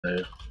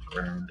the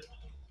ground.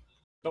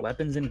 Nope.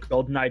 Weapons in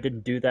GoldenEye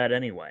didn't do that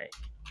anyway.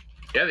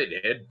 Yeah, they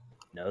did.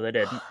 No, they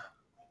didn't.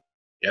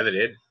 Yeah, they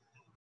did.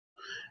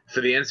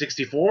 For the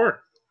N64.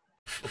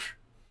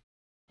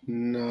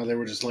 No, they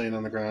were just laying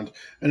on the ground.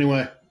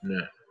 Anyway.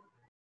 No.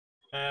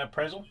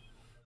 Paizo?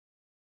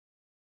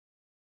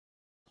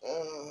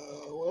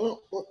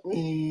 Well, let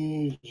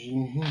me...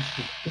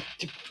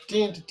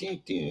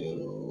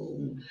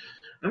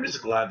 I'm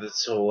just glad that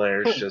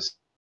Solaire's just...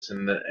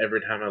 And that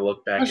every time I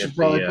look back I should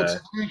probably put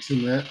some cranks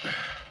in that.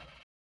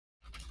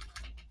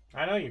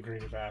 I know, you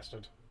greedy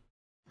bastard.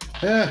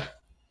 Yeah.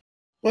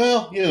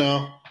 Well, you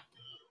know.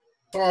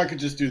 Or I could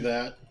just do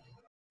that.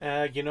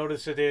 You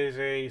notice it is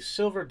a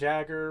silver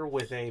dagger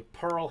with a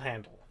pearl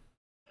handle.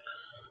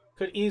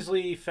 Could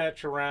easily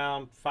fetch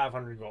around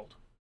 500 gold.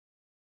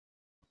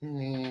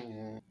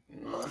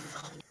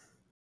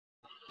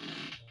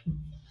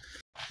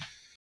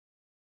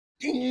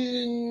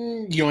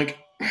 Yoink.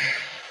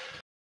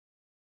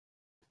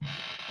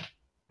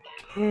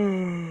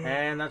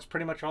 And that's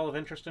pretty much all of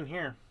interest in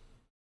here.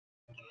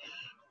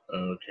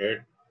 Okay.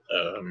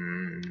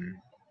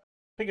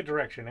 Pick a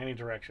direction, any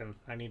direction.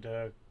 I need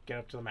to get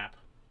up to the map.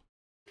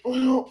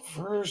 Well,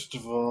 first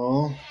of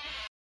all...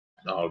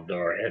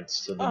 Aulgdar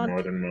heads to the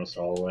northernmost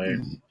hallway.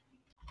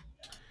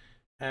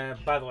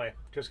 By the way,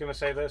 just gonna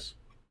say this.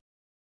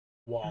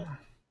 Wall.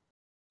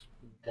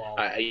 Wall.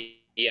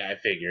 Yeah, I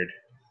figured.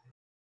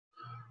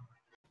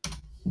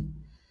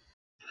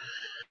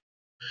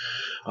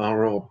 I'll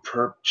roll a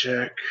perp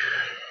check.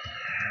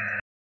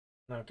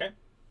 Okay.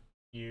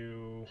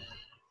 You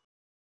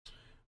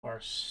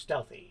are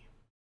stealthy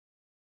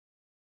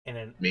in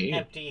an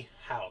empty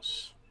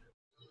house.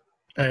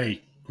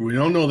 Hey, we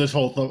don't know this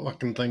whole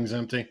fucking thing's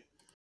empty.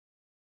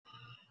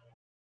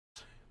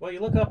 Well, you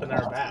look up and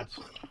there are bats.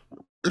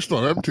 It's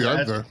not empty,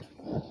 I'm there.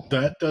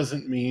 That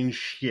doesn't mean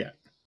shit.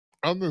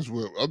 I'm this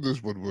one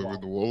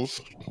with the wolves.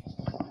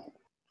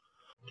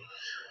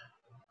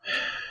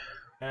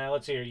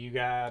 Let's see here. You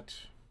got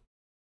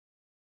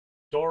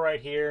door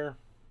right here,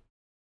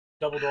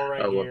 double door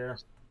right here,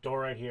 door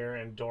right here,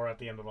 and door at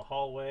the end of the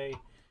hallway.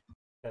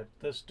 Got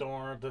this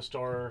door,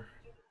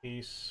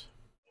 peace.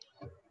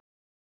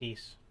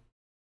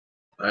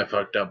 I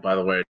fucked up, by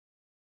the way.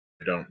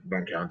 Don't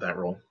count that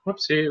roll.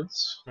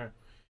 Whoopsies. Right.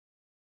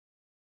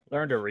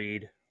 Learn to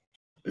read.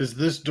 Is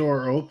this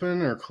door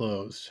open or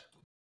closed?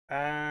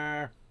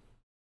 There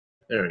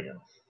we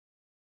go.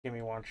 Give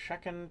me 1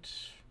 second.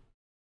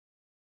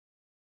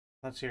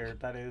 Let's hear.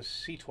 That is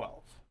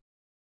C12.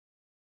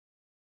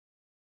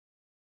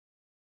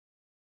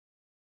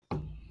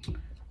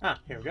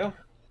 Here we go.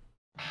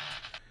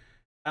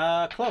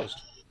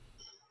 Closed.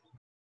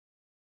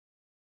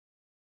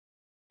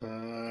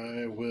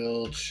 I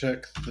will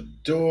check the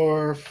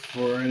door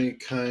for any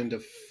kind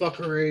of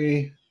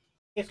fuckery.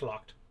 It's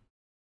locked.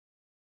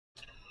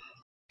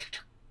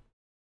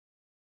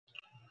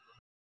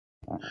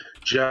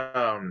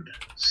 Jammed.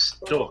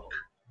 Stuck.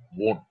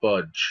 Won't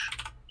budge.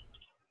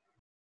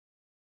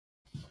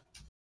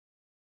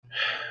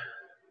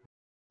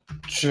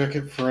 Check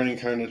it for any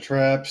kind of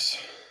traps.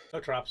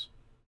 No traps.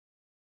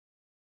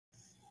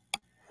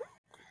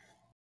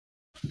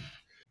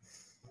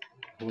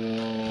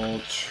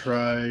 We'll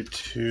try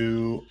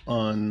to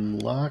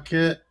unlock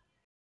it.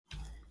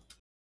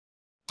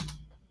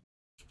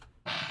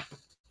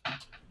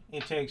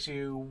 It takes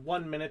you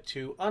 1 minute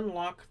to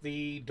unlock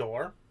the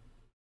door.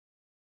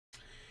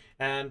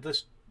 And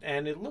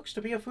it looks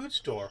to be a food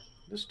store.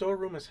 This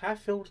storeroom is half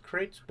filled with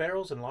crates,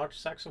 barrels, and large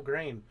sacks of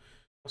grain.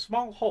 A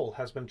small hole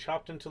has been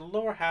chopped into the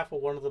lower half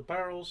of one of the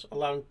barrels,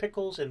 allowing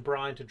pickles and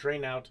brine to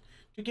drain out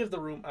to give the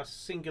room a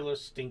singular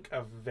stink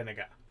of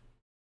vinegar.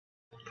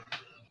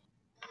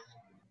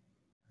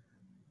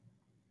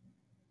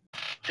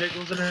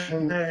 Pickles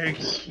and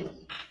eggs.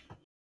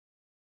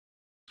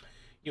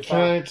 You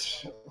find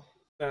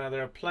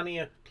there are plenty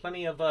of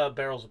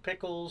barrels of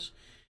pickles,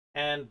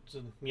 and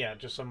yeah,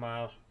 just some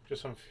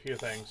few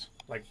things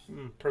like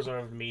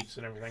preserved meats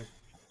and everything.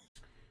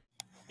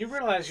 You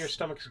realize your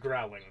stomach's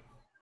growling.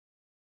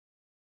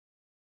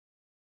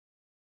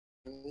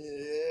 Vadim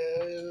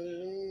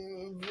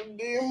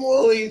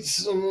will eat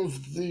some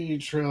of the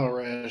trail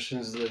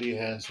rations that he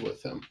has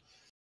with him.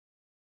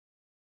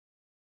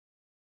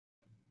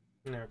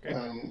 Okay.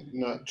 I'm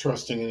not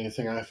trusting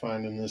anything I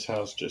find in this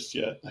house just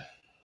yet.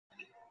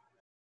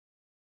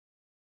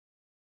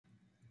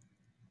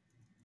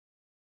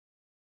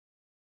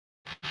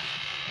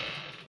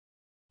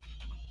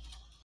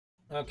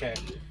 Okay.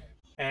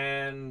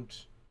 And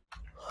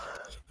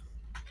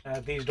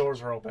these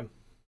doors are open.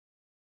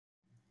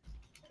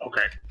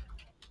 Okay.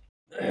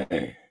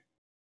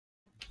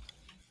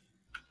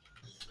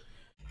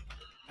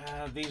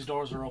 These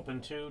doors are open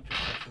too,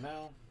 just so you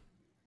know.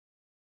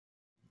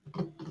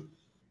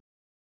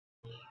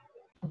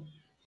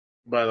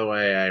 By the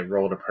way, I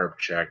rolled a perp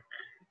check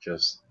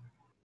just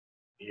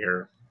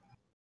here.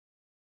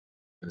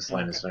 This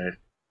line of sight.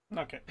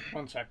 Okay,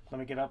 1 sec. Let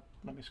me get up.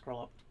 Let me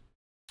scroll up.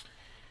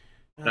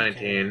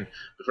 19.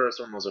 The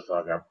first one was a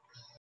fuck up.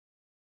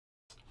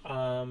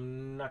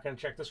 Not gonna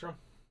check this room.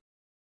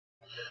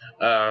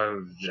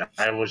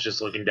 I was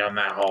just looking down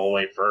that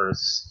hallway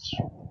first,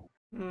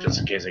 just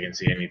in case I can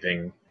see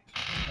anything.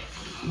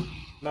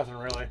 Nothing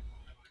really.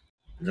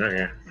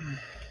 Okay.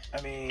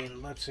 I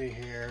mean, let's see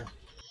here.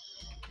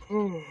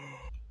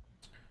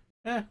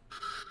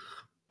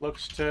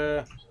 Looks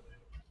to...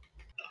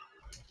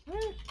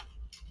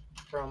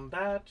 From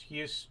that,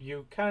 you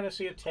kind of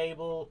see a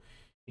table.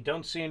 You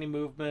don't see any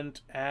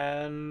movement,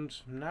 and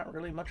not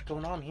really much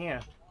going on here.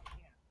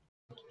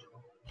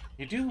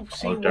 You do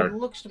see what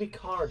looks to be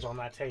cards on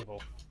that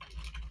table.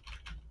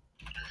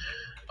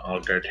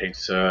 Aulgdar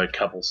takes a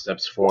couple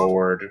steps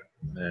forward,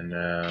 and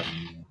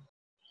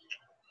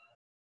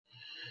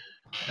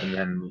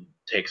then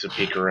takes a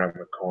peek around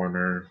the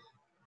corner.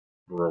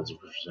 Rolls a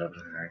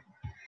perception.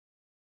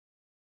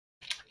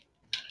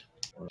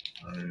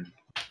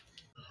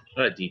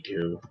 A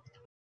D2.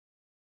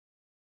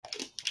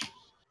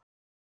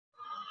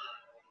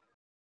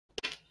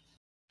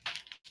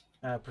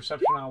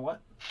 Perception on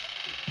what?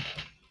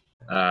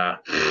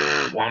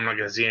 Well, I'm not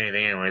gonna see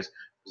anything anyways.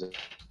 There's a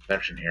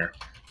perception here.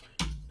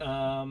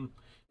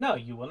 No,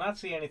 you will not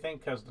see anything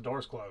because the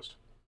door's closed.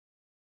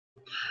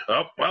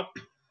 Oh, well.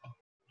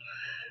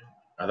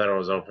 I thought it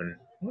was open.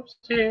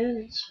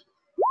 Whoopsies.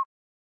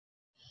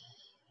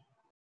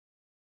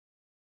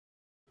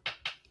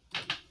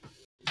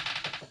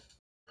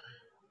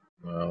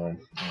 Well,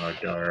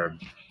 Aulgdar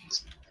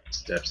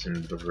steps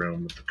into the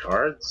room with the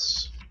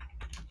cards.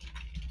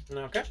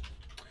 Okay.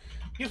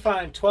 You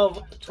find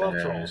 12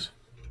 trolls.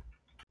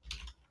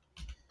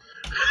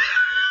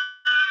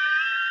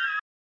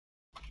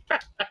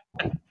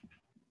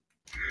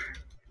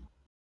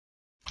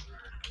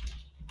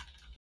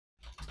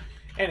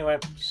 Anyway,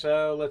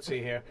 so let's see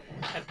here.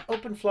 An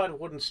open flight of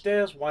wooden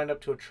stairs wind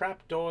up to a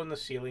trap door in the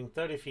ceiling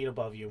 30 feet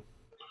above you.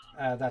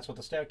 That's what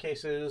the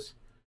staircase is.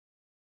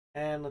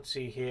 And let's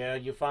see here.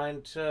 You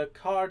find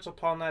cards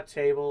upon that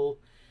table.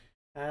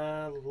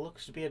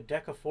 Looks to be a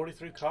deck of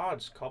 43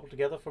 cards, cobbled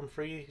together from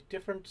 3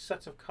 different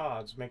sets of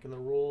cards, making the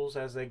rules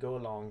as they go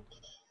along.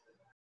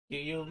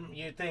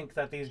 You think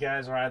that these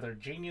guys are either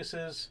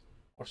geniuses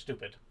or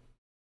stupid.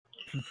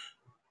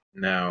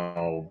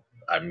 Now,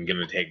 I'm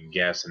gonna take a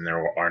guess, and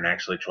there aren't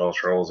actually 12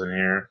 trolls in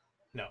here?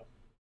 No.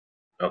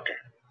 Okay.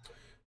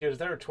 If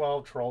there are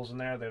 12 trolls in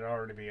there, they'd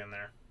already be in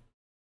there.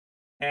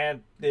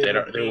 And they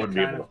wouldn't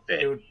be able to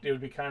fit. It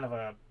would be kind of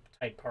a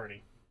tight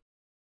party.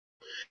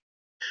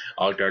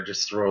 Aulgdar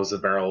just throws a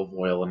barrel of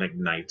oil and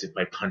ignites it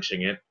by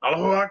punching it.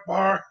 Allahu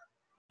Akbar!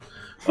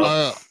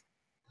 I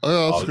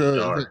ask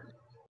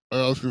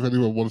if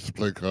anyone wants to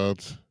play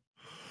cards.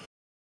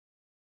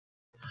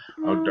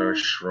 Aulgdar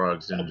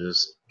shrugs and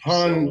just...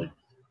 Upon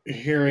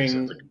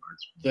hearing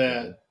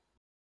that,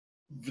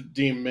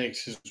 Vadim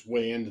makes his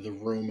way into the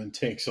room and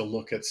takes a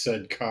look at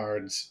said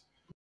cards.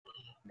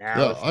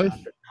 Now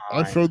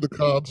I throw the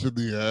cards in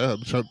the air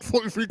and shout,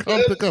 43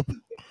 card pickup!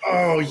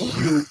 Oh,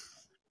 you...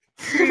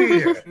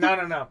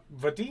 No.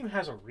 Vadim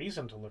has a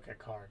reason to look at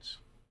cards.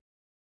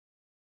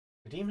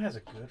 Vadim has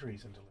a good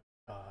reason to look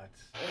at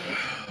cards.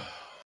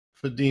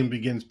 Vadim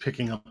begins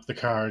picking up the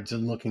cards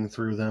and looking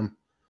through them.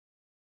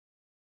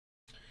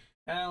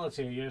 Let's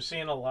see, you're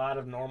seeing a lot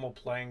of normal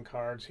playing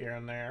cards here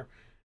and there,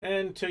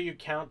 until you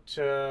count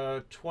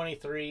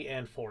 23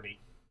 and 40.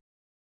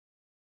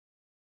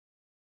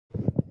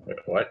 Wait,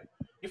 what?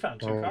 You found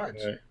 2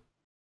 cards.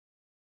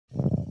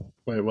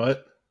 Wait,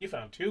 what? You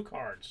found 2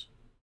 cards.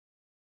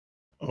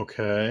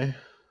 Okay.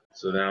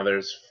 So now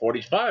there's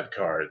 45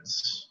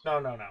 cards.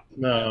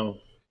 No.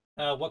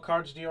 What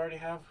cards do you already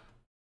have?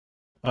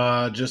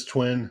 Just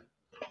twin.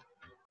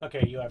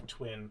 Okay, you have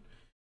twin.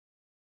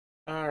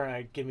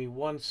 Alright, give me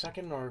 1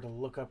 second in order to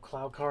look up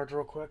cloud cards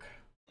real quick.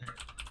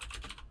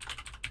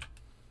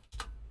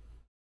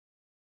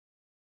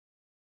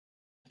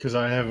 Because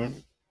I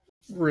haven't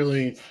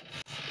really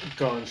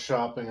gone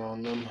shopping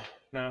on them.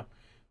 No.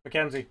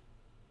 MacKenzie.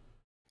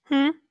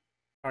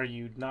 Are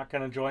you not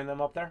going to join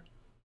them up there?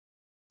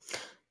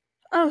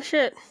 Oh,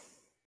 shit.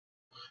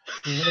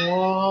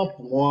 Womp,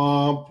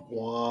 womp,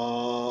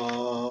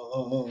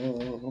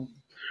 womp.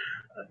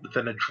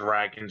 Then a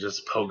dragon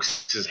just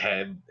pokes his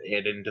head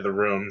into the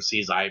room,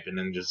 sees Ipin,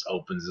 and just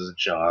opens his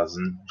jaws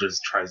and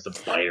just tries to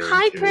bite her.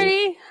 Hi,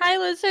 pretty. Hi,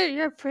 lizard.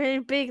 You're a pretty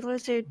big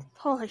lizard.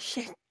 Holy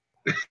shit.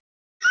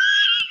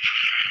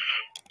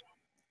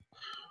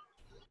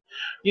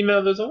 You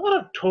know, there's a lot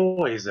of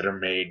toys that are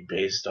made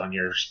based on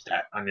your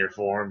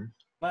form.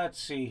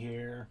 Let's see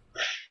here.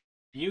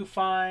 You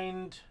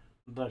find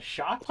the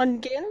shot. On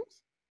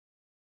games?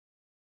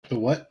 The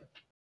what?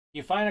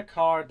 You find a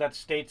card that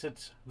states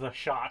it's the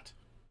shot.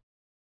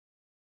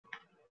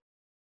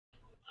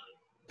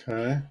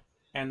 Okay.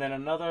 And then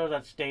another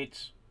that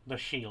states the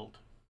shield.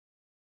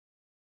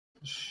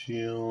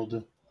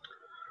 Shield.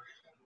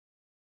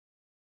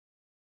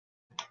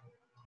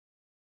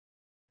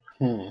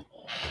 When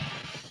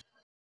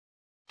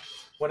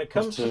it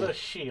comes to the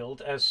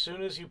shield, as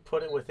soon as you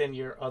put it within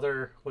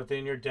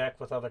your deck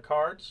with other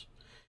cards,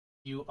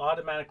 you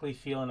automatically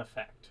feel an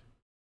effect.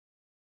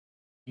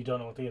 You don't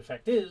know what the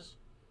effect is,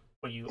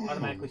 but you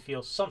automatically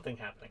feel something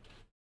happening.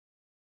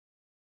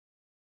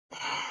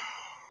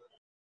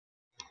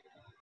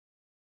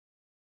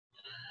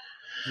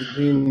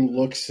 Vadim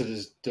looks at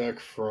his deck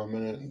for a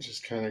minute and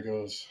just kind of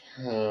goes,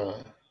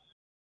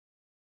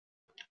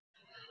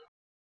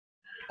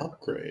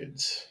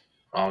 upgrades.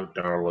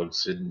 Aulgdar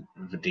looks at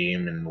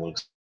Vadim and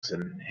looks at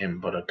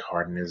him put a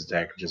card in his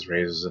deck and just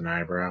raises an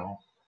eyebrow.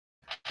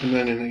 And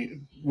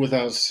then,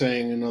 without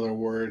saying another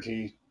word,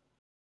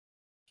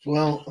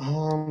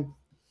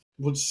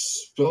 would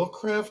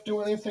spellcraft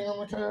do anything on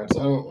the cards?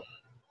 I don't.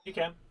 You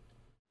can.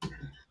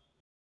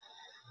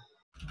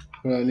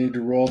 Do I need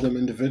to roll them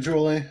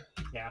individually?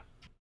 Yeah.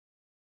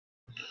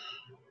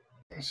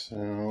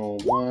 So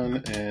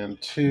 1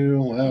 and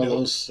 2. Well, Nope.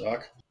 those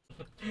suck.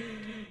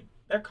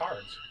 They're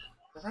cards.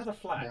 They're rather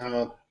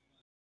flat.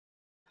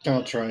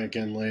 I'll try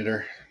again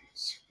later.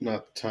 It's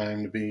not the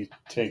time to be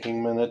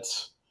taking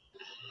minutes.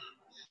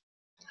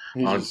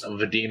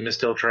 Vadim is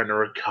still trying to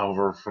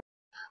recover from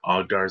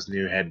Aulgdar's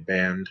new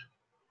headband.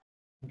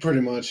 Pretty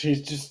much. He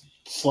just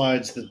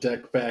slides the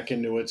deck back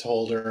into its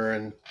holder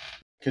and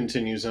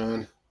continues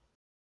on.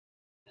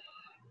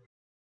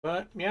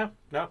 But, yeah,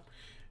 no.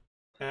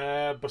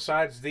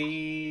 Besides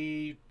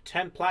the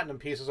 10 platinum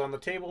pieces on the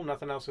table,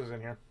 nothing else is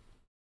in here.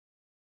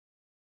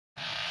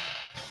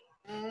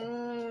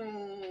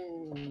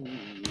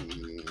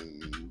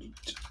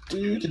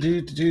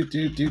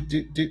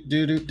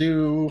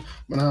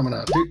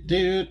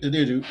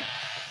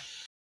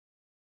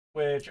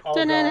 Which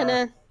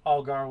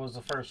Aulgdar was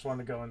the first one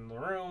to go in the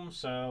room,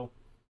 so...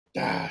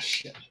 Ah,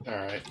 shit.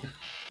 Alright.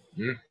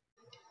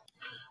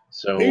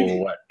 So,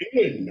 what?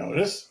 He didn't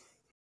notice.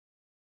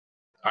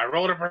 I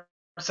rolled a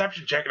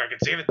perception check and I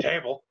could see the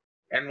table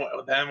and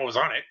what was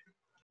on it.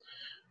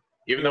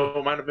 Even though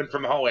it might have been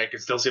from the hallway, I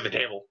could still see the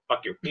table.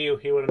 Fuck you.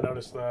 He would have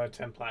noticed the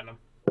 10 platinum.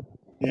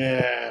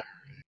 Yeah.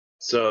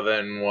 So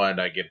then what?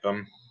 I get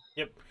them?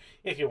 Yep,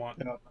 if you want.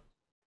 Yeah.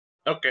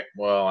 Okay,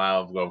 well,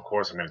 of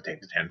course I'm going to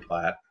take the 10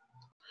 plat.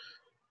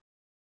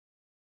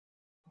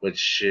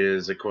 Which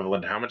is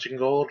equivalent to how much in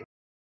gold?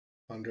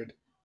 100.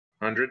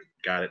 100?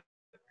 Got it.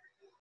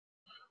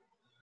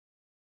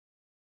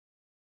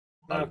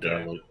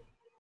 Okay.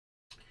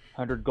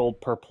 100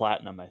 gold per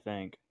platinum, I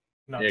think.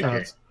 No,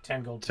 Okay.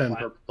 10 gold. 10 plat.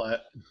 per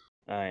plat.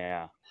 Oh,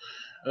 yeah.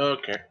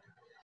 Okay.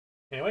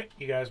 Anyway,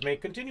 you guys may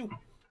continue.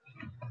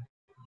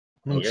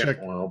 We'll Okay, check.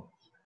 well,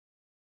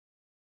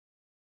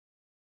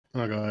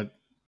 Oh, go ahead.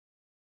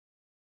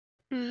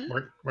 Hmm.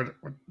 We're fine.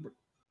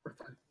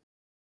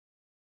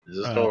 is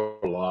this door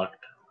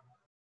locked?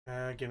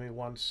 Give me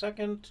 1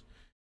 second.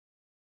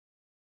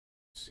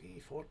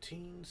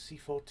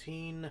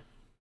 C14.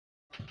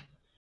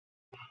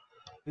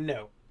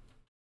 No.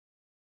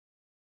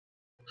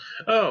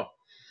 Oh.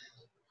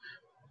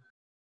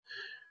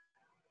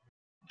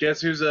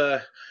 Guess who's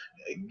in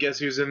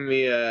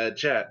the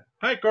chat?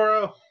 Hi,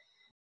 Coro.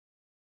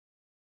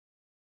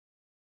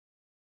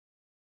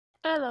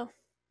 Hello.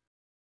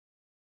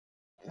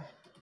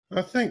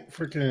 I think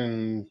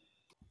freaking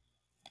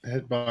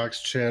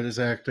Hitbox chat is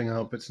acting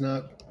up. It's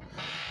not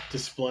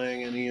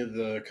displaying any of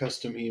the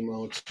custom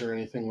emotes or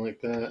anything like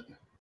that.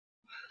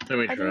 Let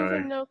me I didn't try.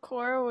 even know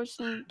Cora was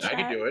in chat. I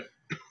can do it.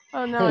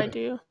 Oh, no, I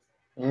do.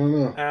 I don't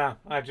know.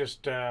 I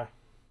just,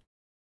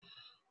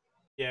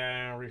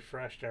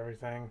 refreshed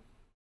everything.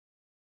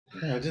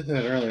 Yeah, I did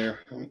that earlier.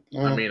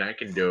 I mean, I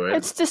can do it.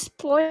 It's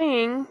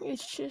displaying.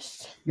 It's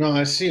just... No,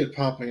 I see it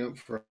popping up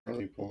for other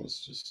people.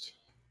 It's just...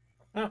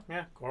 Oh,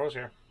 yeah, Cora's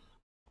here.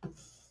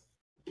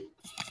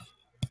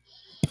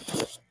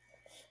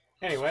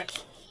 Anyway,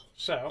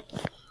 so,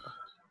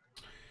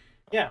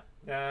 yeah,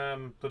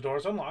 the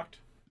door's unlocked.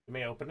 You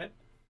may open it.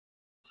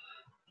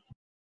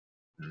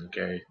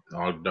 Okay.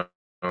 Aulgdar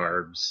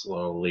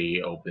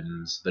slowly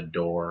opens the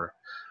door,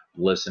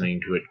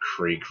 listening to it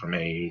creak from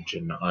age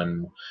and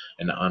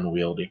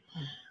unwieldy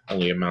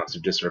amounts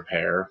of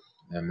disrepair,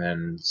 and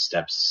then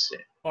steps.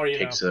 Or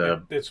takes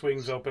it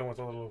swings open with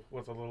a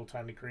little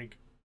tiny creak.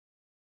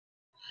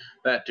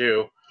 That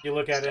too. You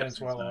look at it and Steps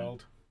it's well inside.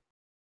 oiled.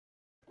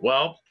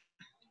 Well,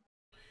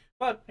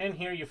 But in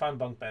here you find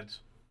bunk beds.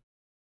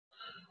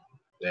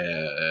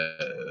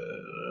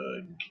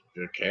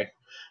 okay.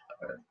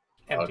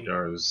 Empty.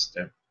 Aulgdar's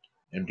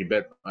empty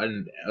bed.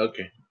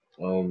 Okay.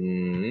 Well.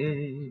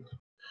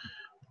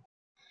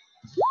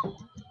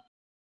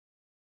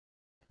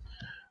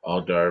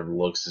 Aulgdar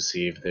looks to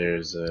see if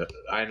there's a.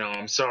 I know.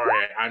 I'm sorry.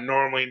 I'm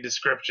normally in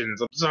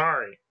descriptions. I'm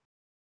sorry.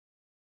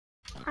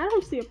 I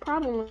don't see a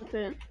problem with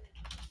it.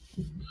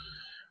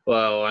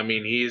 Well, I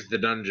mean, he's the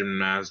dungeon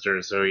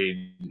master, so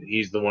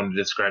he's the one who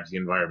describes the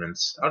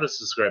environments. I'll just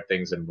describe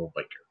things and roll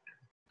by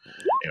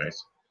character.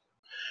 Anyways.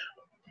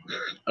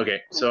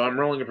 Okay, so I'm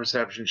rolling a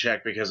perception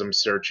check because I'm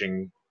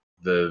searching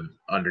the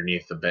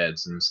underneath the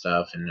beds and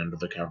stuff and under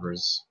the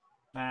covers.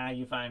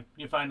 You find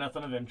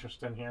nothing of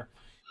interest in here.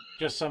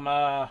 Just some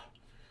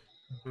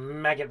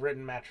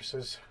maggot-ridden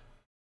mattresses.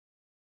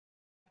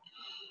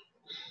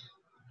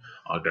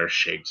 Aulgdar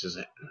shakes his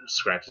head,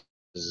 scratches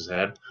his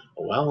head.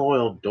 A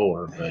well-oiled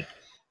door, but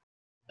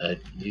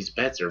these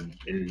beds are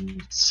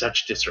in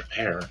such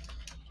disrepair.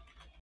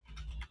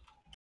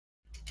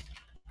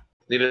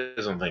 He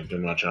doesn't think too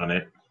much on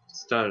it.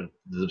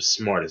 the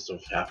smartest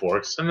of half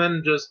orcs, and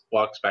then just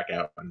walks back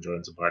out and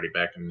joins the party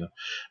back in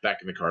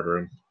the card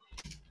room.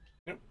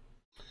 Yep.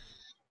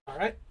 All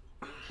right.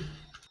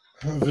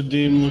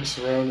 Vadim looks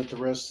around at the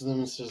rest of them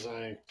and says,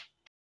 "I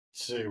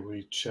say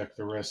we check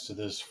the rest of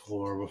this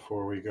floor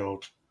before we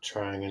go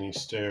trying any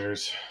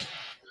stairs."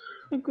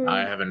 Agreed.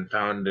 I haven't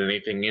found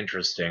anything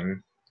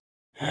interesting.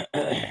 I'm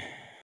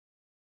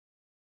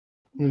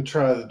gonna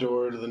try the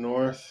door to the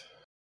north.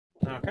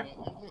 Okay.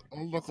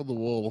 I'll knock on the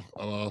wall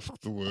and ask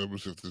the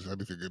worms if there's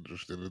anything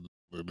interesting in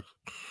it.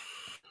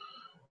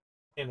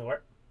 In the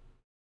where?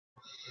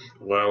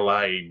 Well,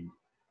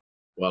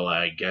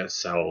 I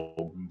guess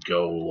I'll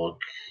go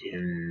look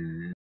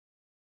in.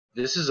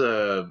 This is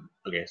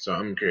okay. So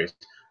I'm curious.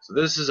 So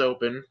this is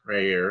open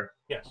right here,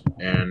 Yes.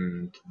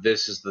 and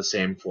this is the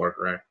same floor,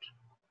 correct?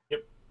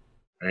 Yep.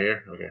 Right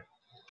here. Okay.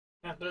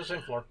 Yeah, they're the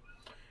same floor.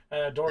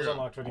 Door's Yeah.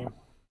 unlocked, Vadim.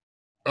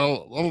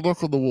 I'll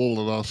knock on the wall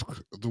and ask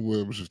the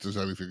worms if there's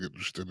anything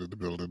interesting in the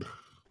building.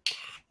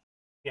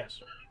 Yes.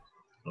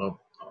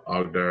 Well,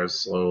 Aulgdar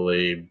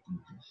slowly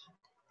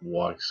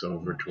walks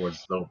over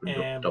towards the open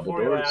And double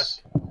before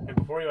doors.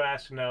 before you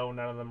ask, no,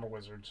 none of them are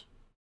wizards.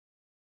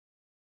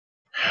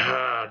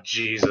 Ah,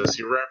 Jesus!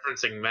 You're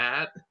referencing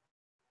that?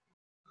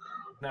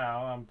 No,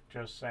 I'm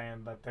just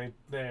saying that they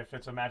if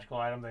it's a magical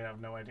item, they have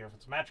no idea if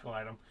it's a magical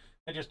item.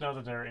 They just know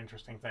that there are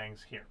interesting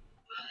things here.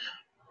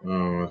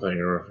 Oh, I thought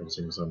you were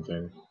referencing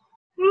something.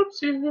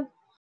 Whoopsie.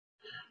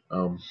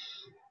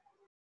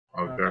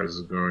 Aulgdar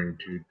is going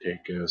to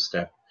take a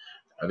step.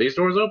 Are these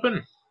doors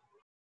open?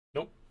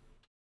 Nope.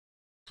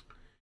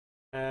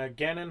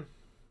 Gannon.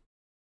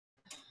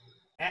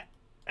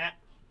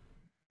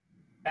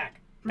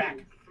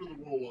 Back. Through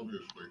the wall,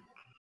 obviously.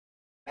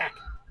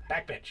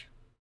 Back, bitch.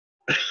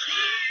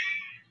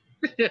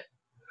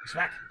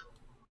 Smack.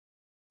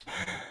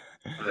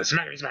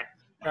 Smack.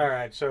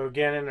 Alright, so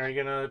Gannon, are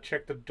you gonna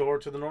check the door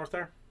to the north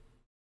there?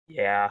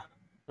 Yeah.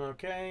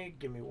 Okay,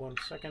 give me 1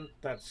 second.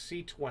 That's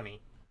C20.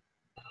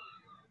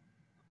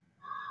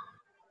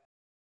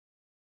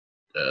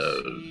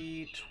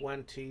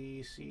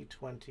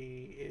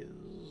 C20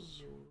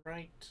 is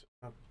right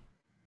up.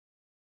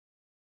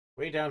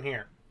 Way down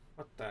here.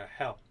 What the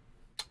hell?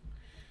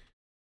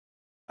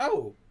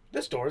 Oh,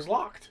 this door is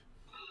locked.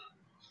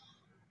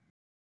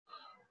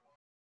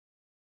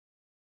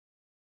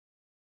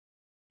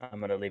 I'm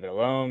gonna leave it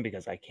alone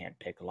because I can't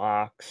pick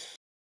locks.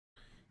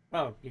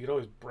 Oh, you could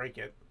always break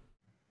it.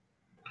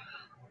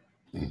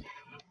 When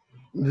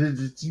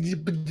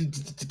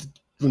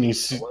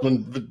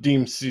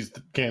Vadim sees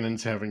that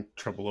Gannon's having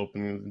trouble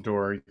opening the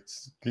door,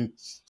 it's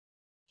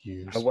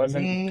I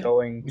wasn't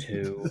going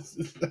to.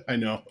 I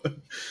know.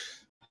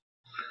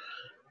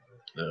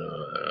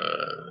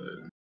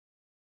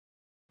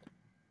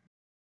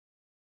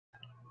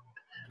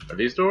 Are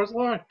these doors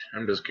locked?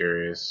 I'm just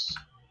curious.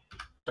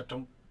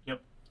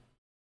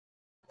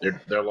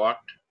 Yep. They're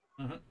locked?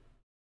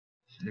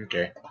 Mm-hmm.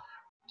 Okay.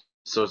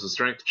 So it's a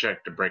strength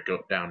check to break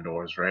down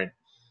doors, right?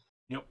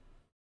 Yep.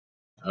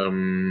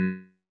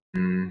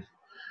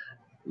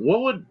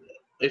 What would...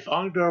 If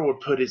Aulgdar would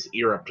put his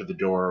ear up to the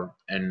door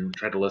and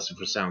try to listen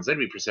for sounds, that'd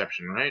be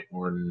perception, right?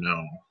 Or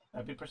no?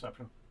 That'd be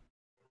perception.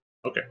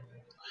 Okay.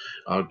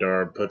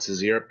 Aulgdar puts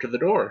his ear up to the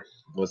door,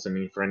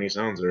 listening for any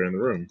sounds that are in the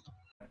room.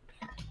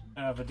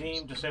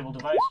 Vadim, disable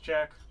device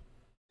check.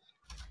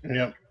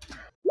 Yep.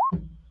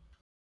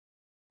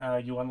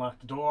 You unlock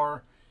the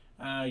door.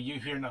 You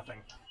hear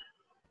nothing.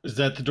 Is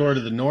that the door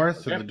to the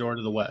north or Yep. the door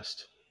to the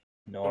west?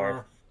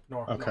 North.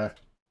 North. Okay.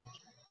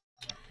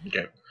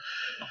 Okay.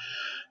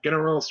 Gonna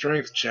roll a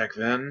strength check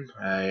then,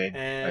 I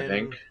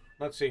think.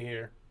 Let's see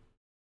here.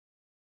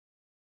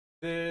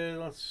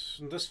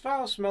 This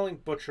foul-smelling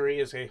butchery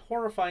is a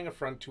horrifying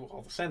affront to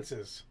all the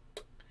senses.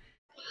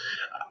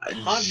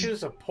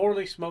 Haunches of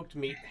poorly smoked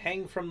meat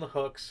hang from the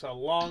hooks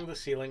along the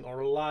ceiling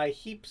or lie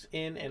heaps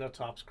in and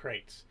atop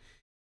crates.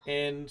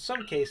 In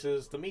some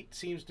cases, the meat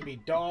seems to be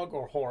dog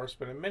or horse,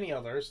 but in many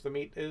others, the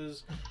meat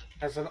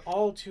has an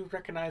all too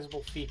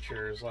recognizable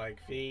features like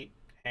feet,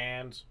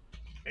 hands,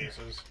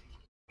 faces.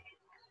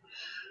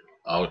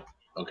 Oh,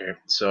 okay.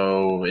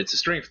 So it's a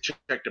strength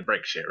check to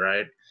break shit,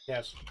 right?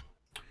 Yes.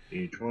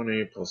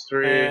 D20 plus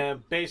 3.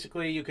 And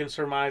basically, you can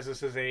surmise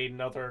this is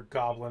another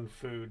goblin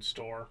food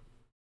store.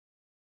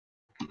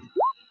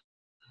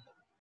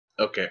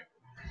 Okay.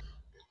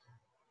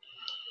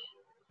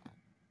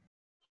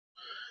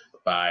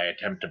 I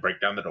attempt to break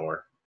down the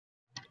door.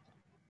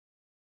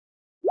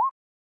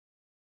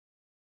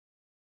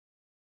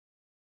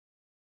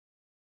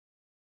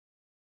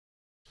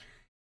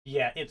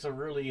 Yeah, it's a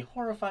really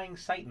horrifying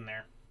sight in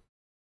there.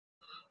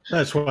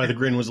 That's why the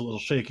grin was a little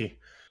shaky.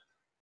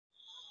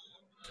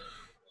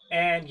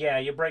 And yeah,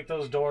 you break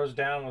those doors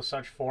down with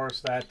such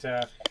force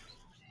that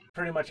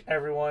pretty much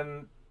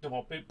everyone,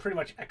 well, it pretty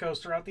much echoes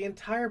throughout the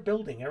entire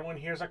building. Everyone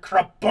hears a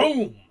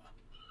kraboom!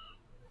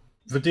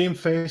 Vadim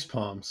face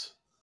palms.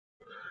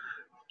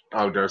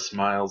 Aulgdar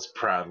smiles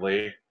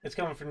proudly. It's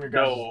coming from your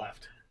guys' No.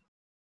 left.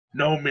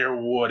 No mere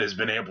wood has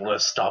been able to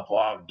stop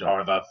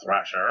Aulgdar the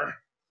Thrasher.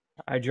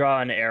 I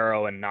draw an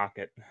arrow and knock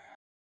it.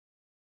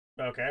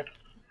 Okay.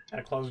 At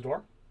a closed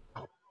door?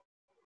 Oh.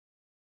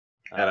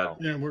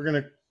 Yeah, we're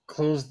gonna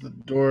close the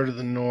door to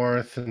the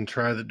north and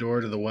try the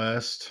door to the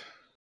west.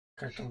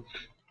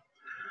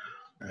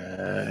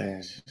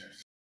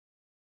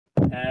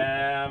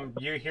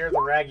 You hear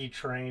the Raggy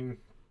train.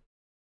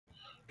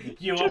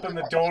 You open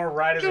the door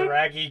right as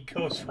Raggy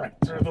goes right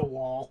through the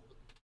wall.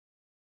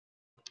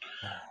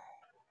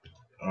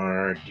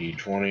 Alright,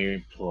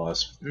 D20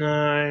 plus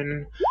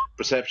 9.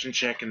 Perception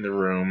check in the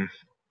room.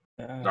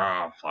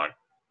 Oh, fuck.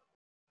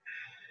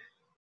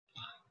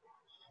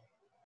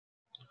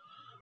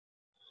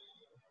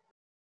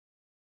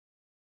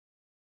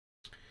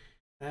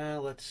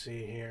 Let's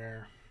see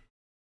here.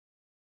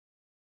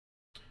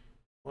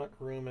 What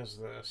room is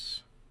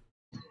this?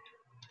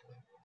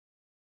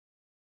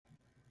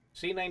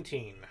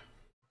 C19.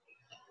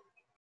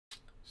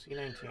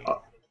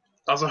 C19.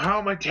 Also, how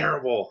am I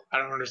terrible? I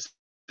don't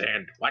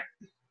understand. What?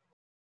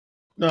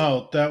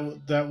 No,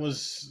 that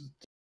was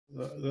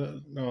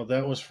no,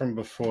 that was from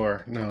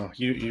before. No,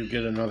 you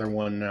get another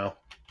one now.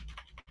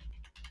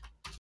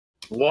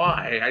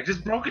 Why? I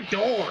just broke a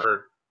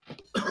door.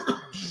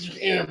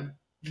 Damn.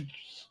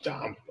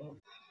 Stop.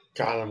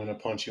 God, I'm gonna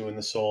punch you in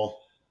the soul.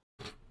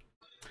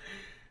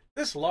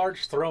 This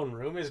large throne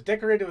room is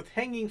decorated with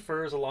hanging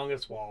furs along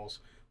its walls,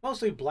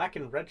 mostly black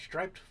and red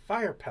striped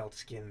fire pelt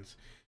skins,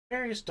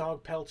 various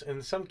dog pelts, and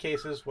in some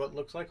cases what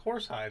looks like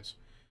horse hides.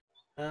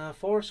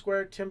 4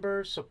 square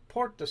timbers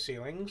support the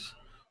ceilings,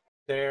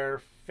 their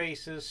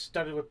faces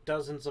studded with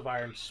dozens of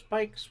iron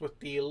spikes, with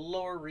the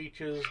lower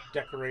reaches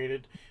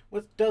decorated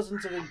with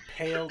dozens of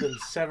impaled and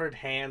severed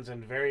hands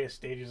in various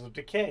stages of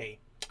decay.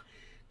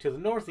 To the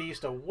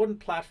northeast, a wooden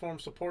platform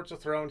supports a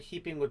throne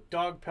heaping with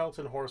dog pelts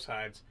and horse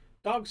hides.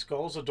 Dog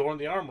skulls adorn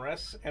the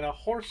armrests, and a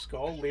horse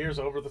skull leers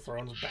over the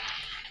throne's back.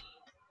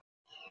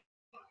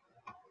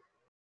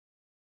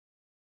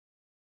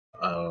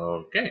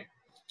 Okay.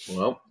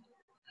 Well,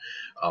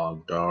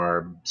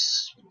 Aulgdar.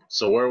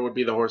 So where would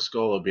be the horse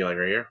skull? It would be like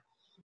right here?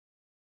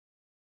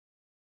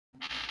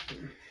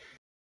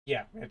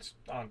 Yeah, it's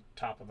on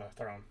top of the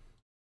throne.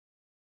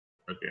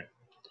 Okay.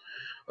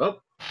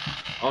 Well,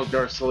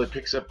 Aulgdar slowly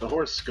picks up the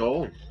horse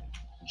skull,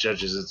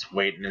 judges its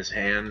weight in his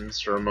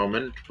hands for a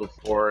moment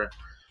before,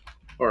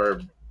 or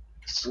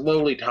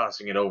slowly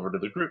tossing it over to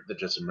the group that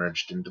just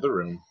emerged into the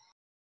room,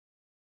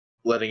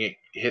 letting it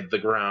hit the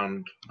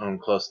ground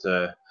close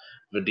to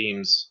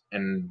Vadim's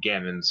and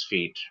Gannon's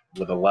feet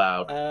with a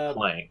loud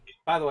clank.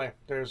 By the way,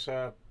 there's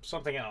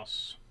something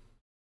else.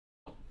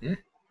 Hmm?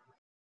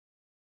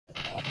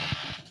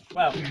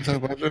 Well, Is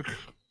that magic?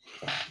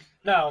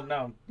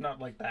 no, not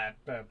like that.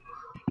 But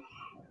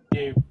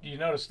you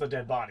notice the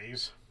dead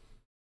bodies,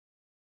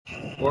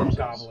 Corpses.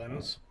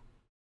 goblins,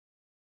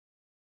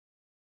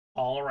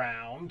 all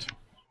around.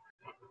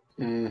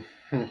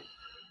 Mm-hmm.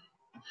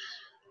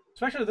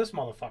 Especially this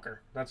motherfucker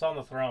that's on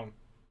the throne.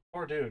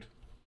 Poor dude.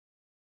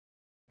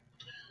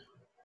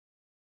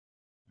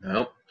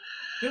 Nope.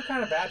 Feel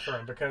kind of bad for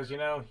him because, you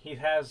know, he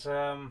has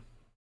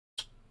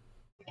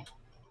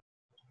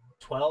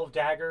 12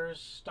 daggers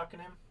stuck in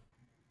him.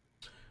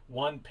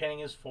 One pinning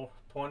his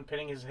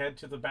head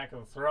to the back of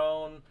the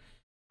throne.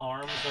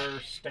 Arms are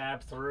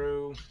stabbed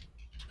through.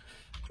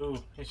 Ooh,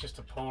 it's just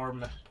a poor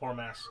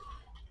mess.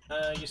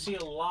 You see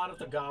a lot of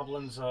the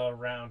goblins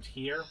around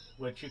here,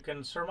 which you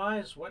can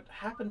surmise what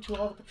happened to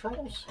all the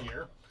patrols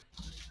here,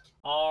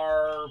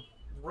 are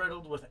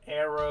riddled with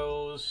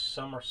arrows.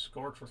 Some are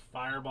scorched with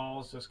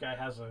fireballs. This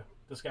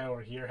guy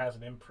over here has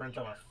an imprint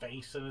of a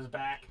face in his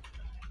back.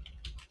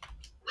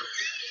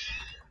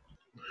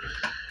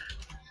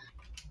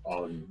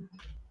 A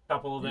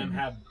couple of them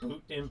have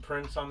boot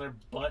imprints on their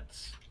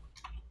butts.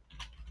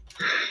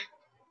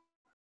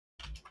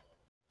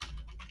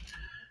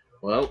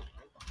 Well,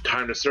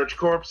 time to search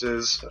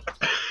corpses.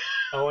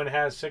 Owen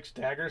has 6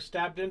 daggers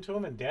stabbed into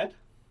him and dead.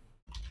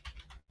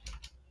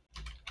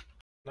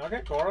 I'll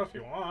get Cora if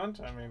you want.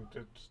 I mean,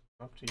 it's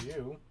up to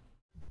you.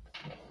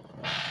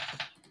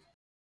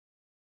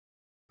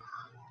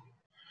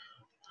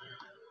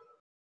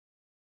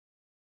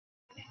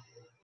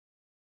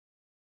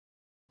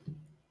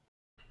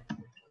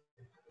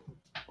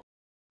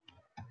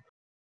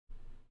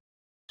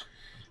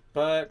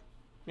 But,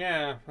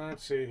 yeah,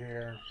 let's see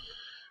here.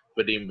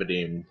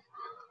 Vadim.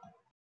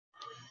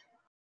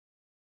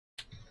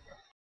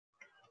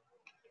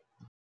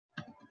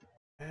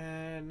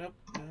 Nope.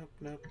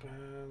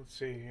 Let's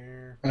see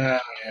here.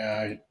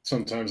 Yeah,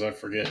 sometimes I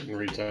forget and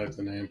retype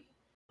the name.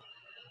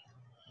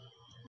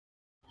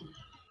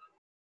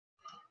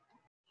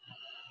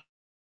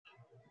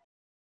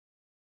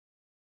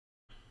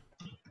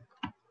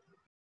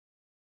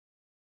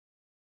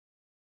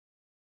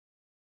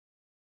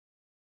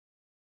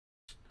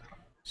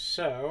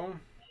 So,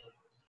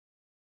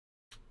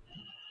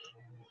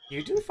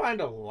 you do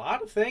find a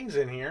lot of things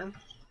in here.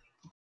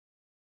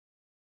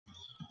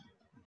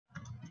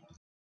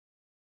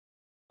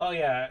 Oh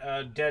yeah,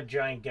 a dead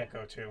giant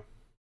gecko too.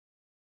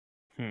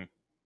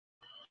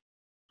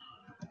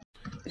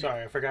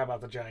 Sorry, I forgot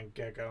about the giant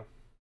gecko.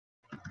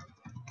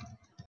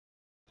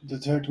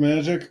 Detect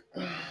magic.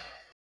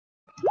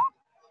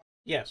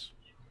 Yes.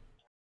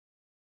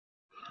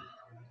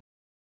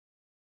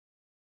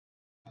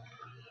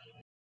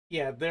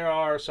 Yeah, there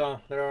are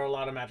a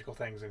lot of magical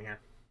things in here.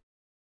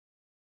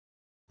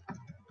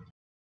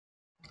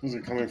 Is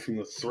it coming from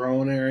the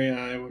throne area,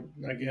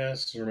 I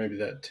guess, or maybe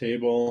that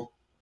table?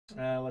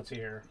 Let's see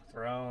here.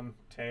 Throne,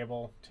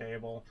 table.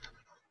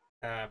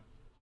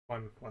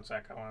 One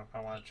sec. I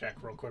want to check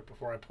real quick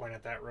before I point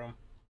at that room.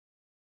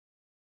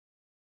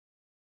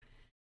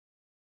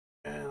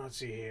 Let's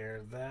see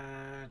here.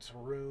 That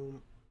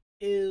room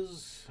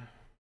is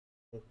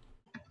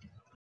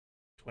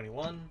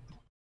 21.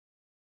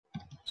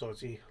 So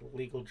it's the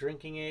legal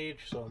drinking age,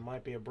 so it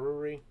might be a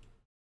brewery.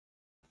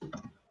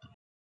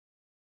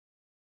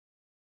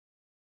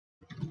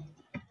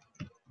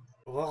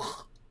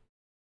 Ugh.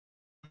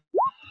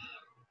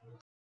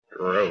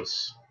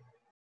 Gross.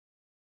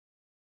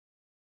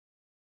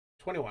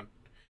 21.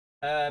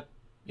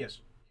 Yes,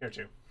 here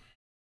too.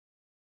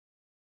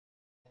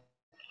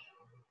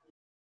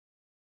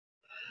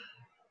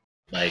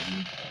 Like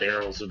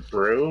barrels of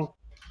brew?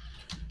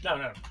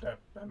 No.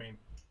 I mean,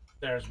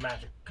 there's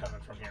magic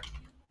coming from here.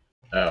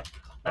 Oh.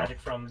 Magic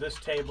from this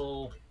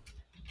table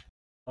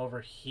over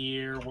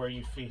here, where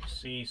you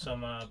see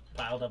some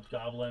piled up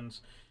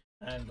goblins,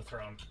 and the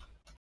throne.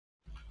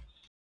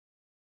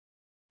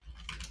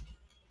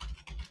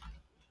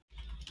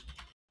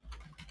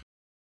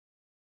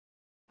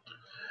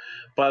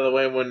 By the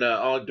way, when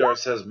Aulgdar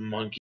says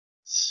monkeys,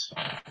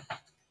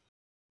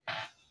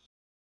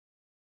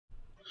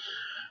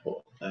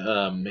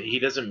 he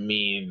doesn't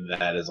mean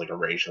that as like a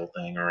racial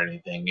thing or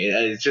anything.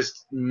 It's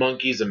just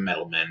monkeys and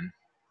metal men.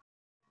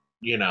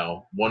 You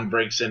know, one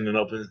breaks in and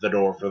opens the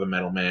door for the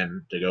metal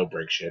man to go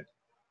break shit.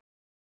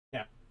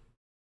 Yeah.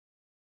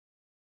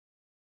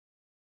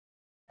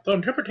 So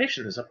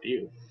interpretation is up to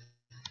you.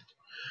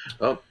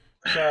 Oh.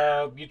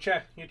 So you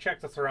check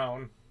the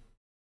throne.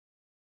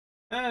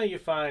 You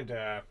find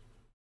a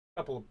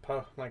couple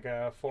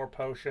of 4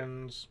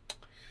 potions.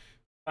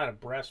 Find a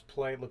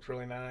breastplate, looks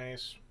really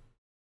nice.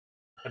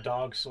 A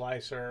dog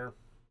slicer,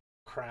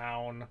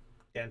 crown,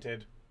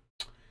 dented.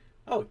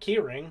 Oh, a key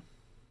ring.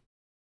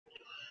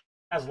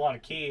 Has a lot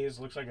of keys.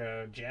 Looks like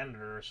a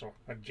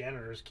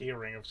janitor's key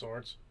ring of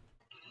sorts.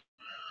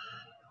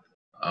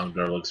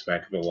 Aulgdar looks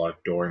back at the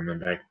locked door and then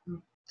back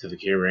to the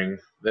keyring,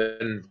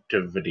 then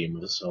to Vadim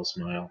with a slow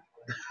smile.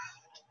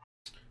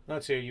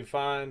 Let's see, you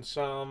find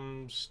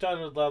some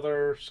studded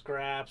leather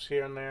scraps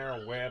here and there,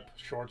 a whip,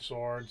 short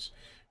swords,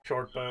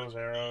 short bows,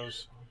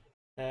 arrows,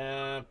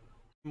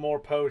 more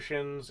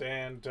potions,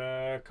 and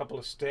a couple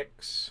of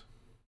sticks.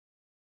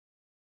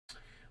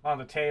 On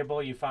the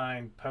table, you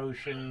find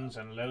potions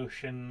and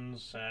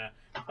lotions,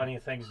 plenty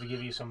of things to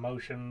give you some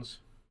motions.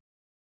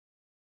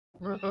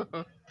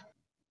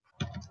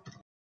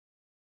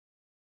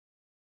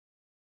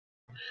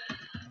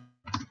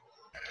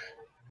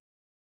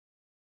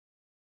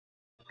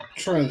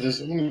 Try this.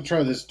 I'm going to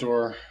try this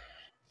door,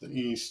 the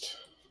east.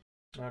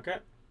 Okay.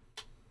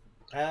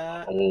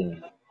 Oh.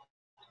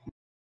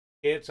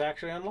 It's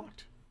actually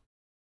unlocked.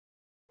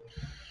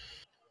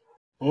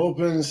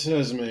 Open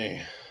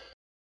sesame.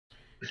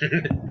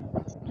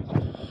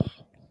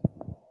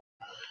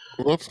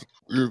 What?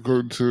 You're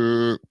going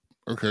to...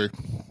 Okay.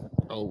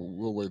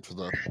 We'll wait for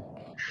that.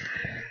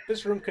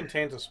 This room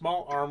contains a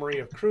small armory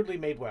of crudely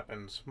made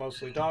weapons,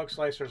 mostly dog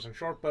slicers and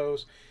short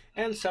bows,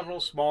 and several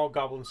small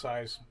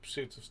goblin-sized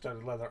suits of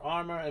studded leather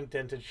armor and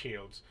dented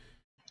shields.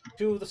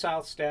 To the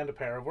south stand a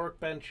pair of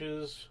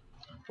workbenches,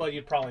 but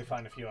you'd probably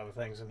find a few other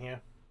things in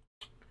here.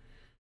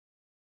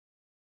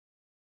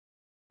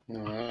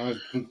 I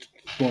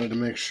wanted to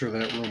make sure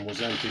that room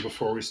was empty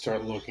before we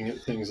start looking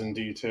at things in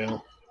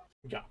detail.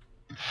 Yeah.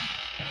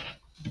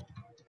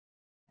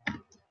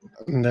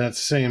 In that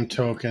same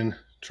token,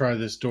 try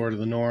this door to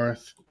the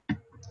north.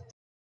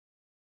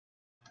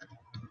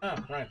 Oh,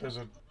 right, there's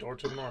a door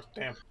to the north.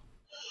 Damn.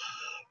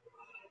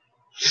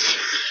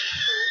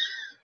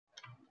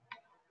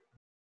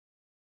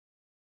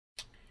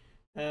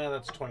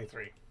 That's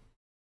 23.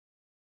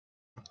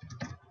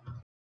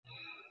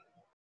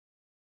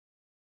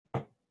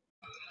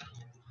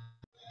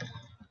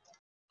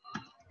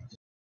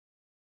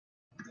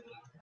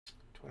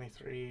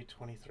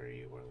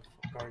 Where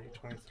the fuck are you,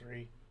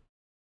 23?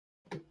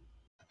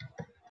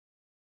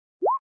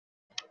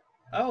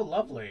 Oh,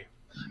 lovely.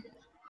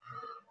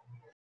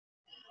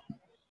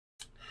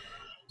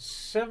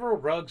 Several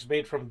rugs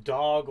made from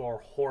dog or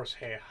horse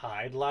hair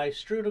hide lie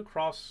strewed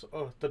across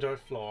the dirt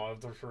floor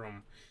of the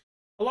room.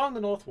 Along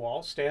the north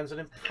wall stands an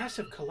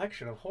impressive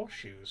collection of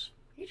horseshoes,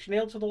 each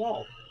nailed to the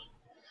wall.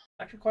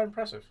 Actually quite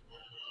impressive.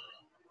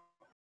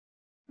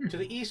 To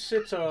the east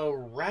sits a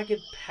ragged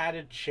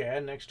padded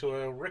chair next to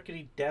a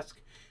rickety desk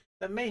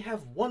that may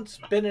have once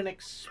been an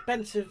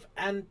expensive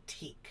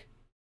antique.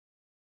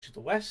 To the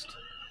west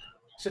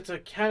sits a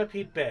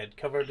canopied bed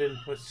covered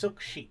with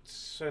silk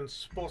sheets and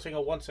sporting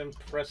a once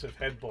impressive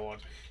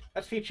headboard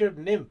that featured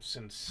nymphs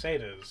and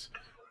satyrs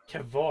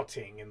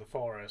cavorting in the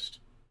forest.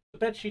 The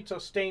bed sheets are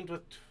stained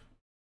with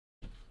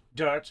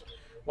dirt,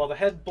 while the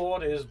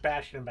headboard is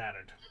bashed and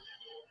battered.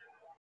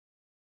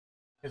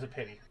 is a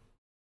pity.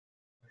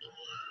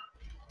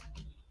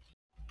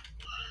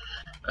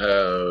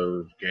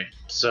 Okay,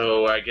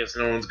 so I guess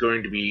no one's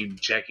going to be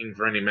checking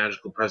for any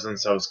magical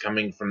presence that was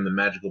coming from the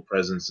magical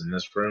presence in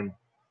this room.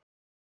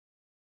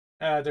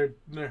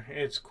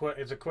 It's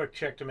a quick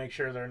check to make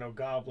sure there are no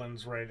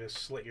goblins ready to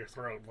slit your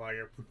throat while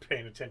you're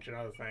paying attention to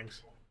other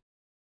things.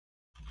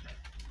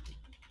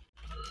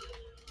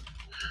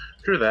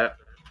 True that.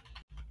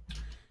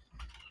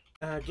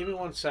 Give me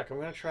 1 second.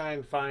 I'm gonna try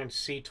and find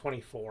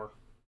C24.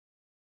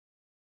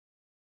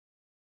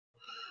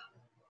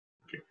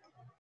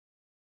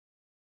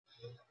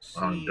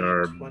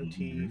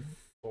 C24.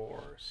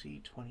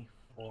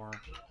 C24.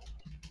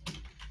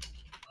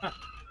 Huh.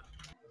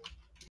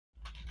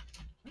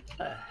 What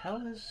the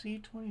hell is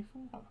C24?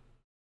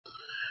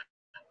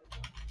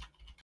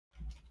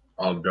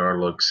 Aulgdar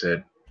looks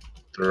at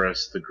the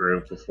rest of the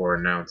group before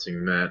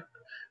announcing that.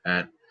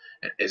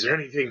 Is there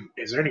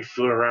any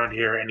food around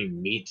here? Any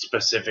meat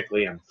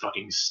specifically? I'm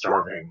fucking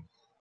starving.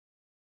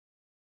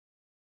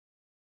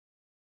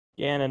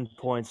 Gannon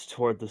points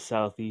toward the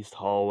southeast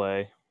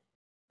hallway.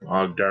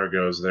 Aulgdar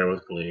goes there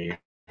with glee.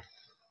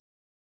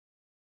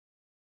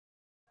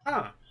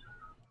 Huh.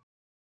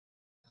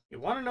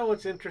 You want to know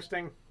what's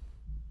interesting?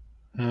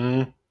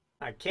 Hmm.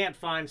 I can't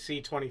find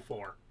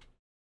C24.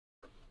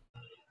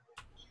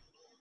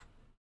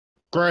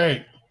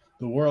 Great.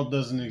 The world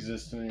doesn't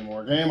exist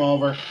anymore. Game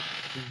over.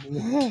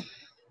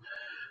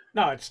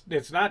 No,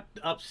 it's not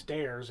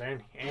upstairs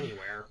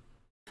anywhere.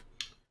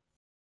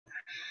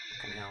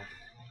 Fucking hell.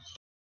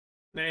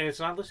 It's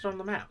not listed on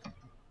the map.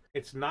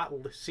 It's not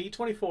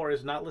C24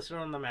 is not listed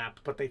on the map,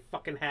 but they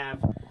fucking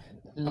have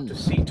up to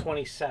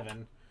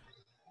C27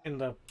 in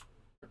the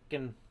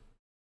freaking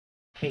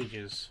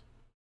pages.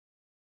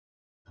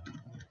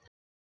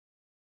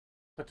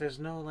 But there's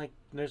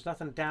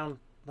nothing down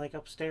like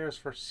upstairs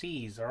for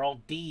C's. They're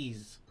all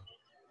D's.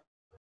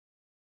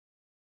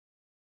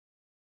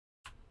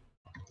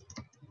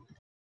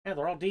 Yeah,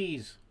 they're all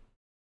D's.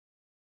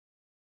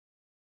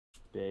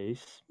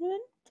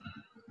 Basement?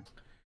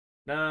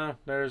 Nah,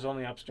 there's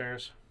only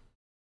upstairs.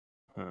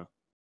 Huh.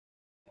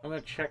 I'm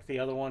gonna check the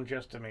other one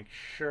just to make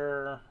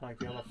sure, like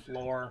the other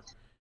floor.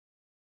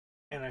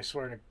 And I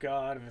swear to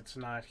God, if it's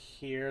not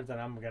here, then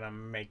I'm gonna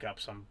make up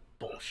some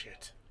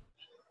bullshit.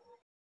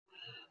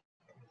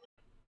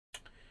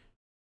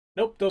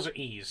 Nope, those are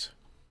E's.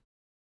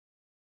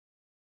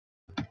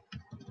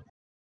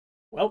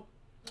 Well,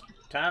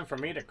 time for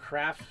me to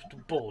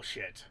craft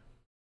bullshit.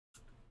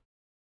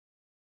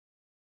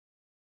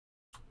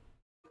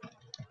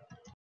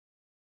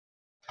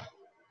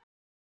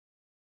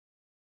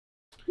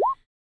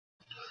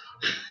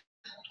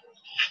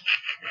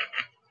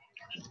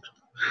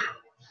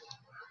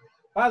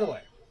 By the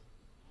way,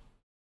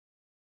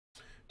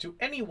 to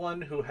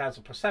anyone who has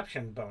a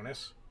perception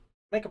bonus,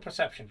 make a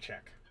perception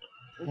check.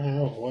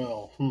 Oh,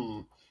 well,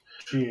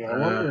 Gee, I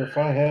wonder if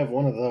I have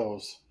one of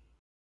those.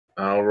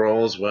 I'll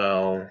roll as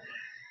well.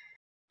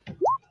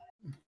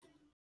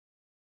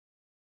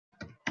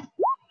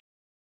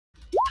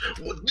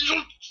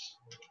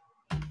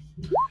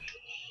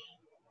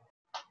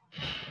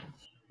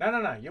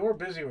 No. You were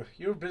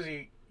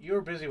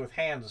busy with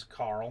hands,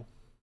 Carl.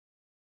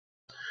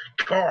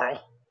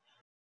 Carl!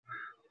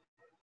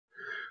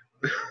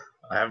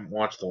 I haven't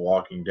watched The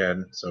Walking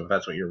Dead, so if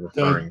that's what you're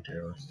referring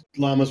to.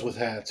 Llamas with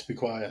hats, be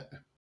quiet.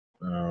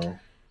 Oh.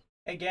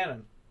 Hey,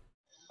 Gannon.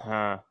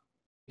 Huh.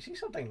 You see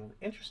something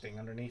interesting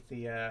underneath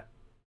the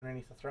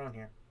throne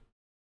here?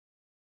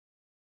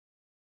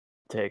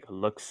 Take a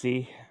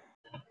look-see.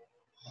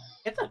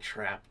 It's a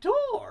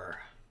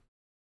trapdoor.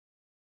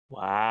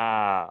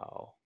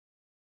 Wow.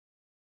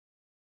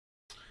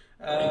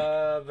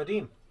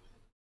 Vadim.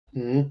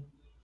 Hmm?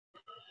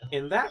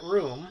 In that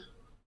room,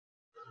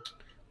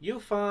 you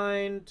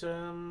find,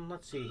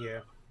 let's see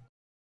here.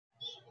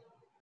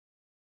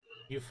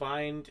 You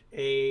find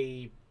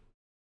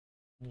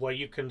what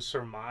you can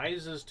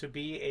surmise is to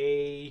be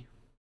a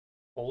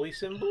holy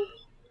symbol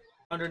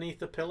underneath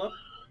the pillow.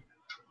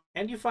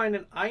 And you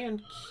find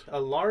a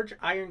large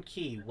iron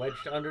key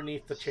wedged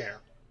underneath the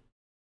chair.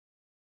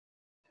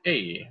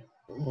 Hey.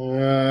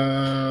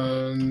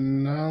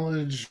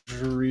 Knowledge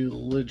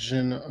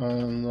religion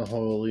on the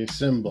holy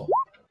symbol.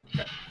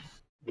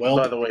 Well,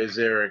 By the way,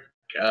 Zarek,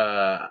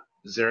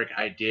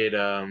 I did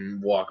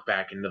walk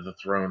back into the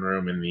throne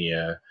room in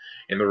the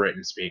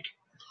written speak.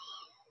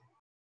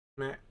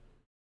 Meh.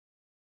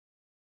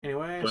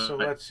 Anyway, so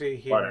But- let's see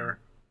here.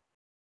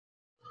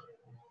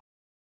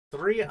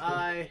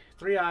 Three-eyed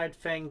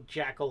fanged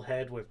jackal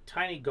head with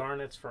tiny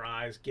garnets for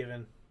eyes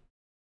given.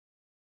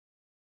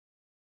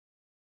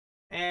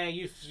 And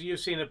you've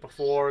seen it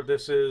before.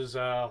 This is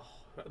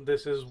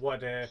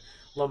what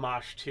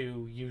Lamash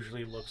 2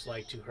 usually looks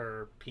like to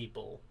her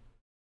people.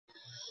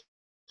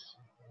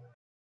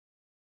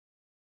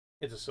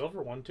 It's a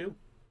silver one too.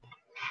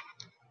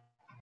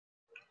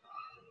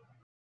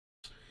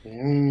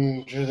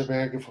 into the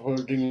bag of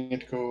holding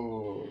it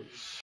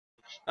goes.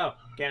 Oh,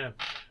 Gannon.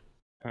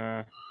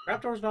 Huh.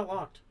 Trapdoor's not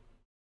locked.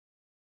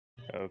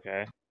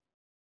 Okay.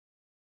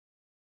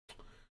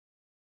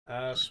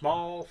 A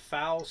small,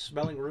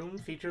 foul-smelling room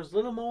features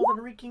little more than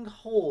a reeking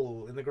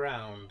hole in the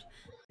ground,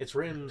 its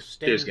rims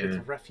stained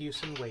with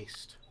refuse and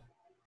waste.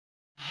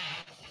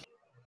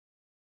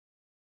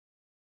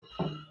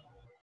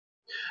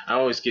 I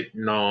always get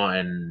gnaw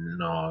and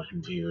gnaw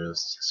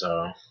confused,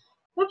 so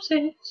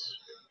whoopsies.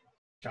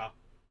 Ja.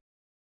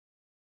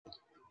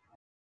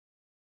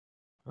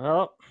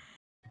 Well,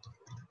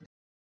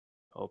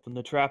 open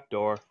the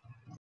trapdoor.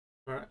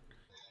 Alright.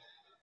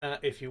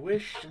 If you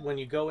wish, when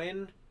you go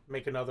in,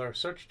 make another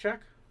search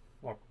check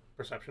or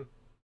perception.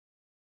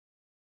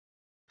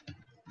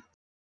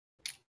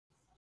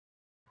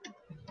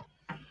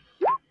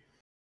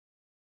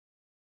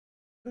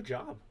 Good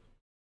job.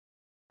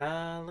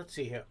 Let's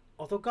see here.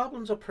 Although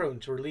goblins are prone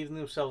to relieving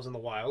themselves in the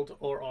wild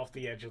or off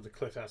the edge of the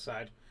cliff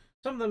outside,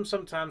 some of them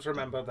sometimes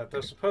remember that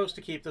they're supposed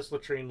to keep this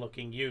latrine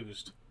looking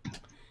used.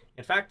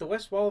 In fact, the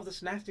west wall of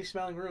this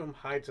nasty-smelling room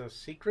hides a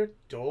secret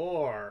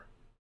door.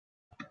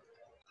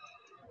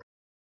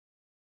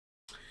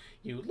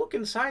 You look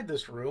inside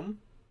this room,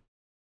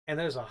 and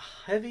there's a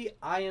heavy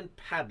iron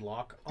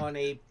padlock on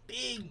a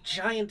big,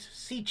 giant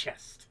sea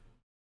chest.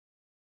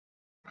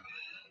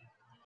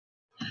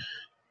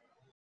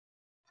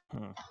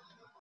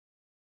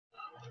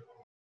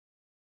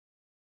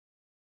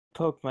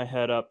 Poke my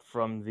head up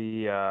from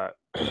the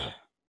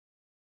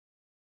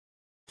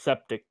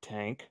septic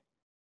tank.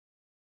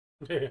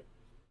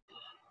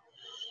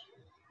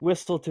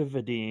 Whistle to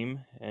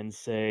Vadim and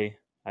say,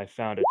 I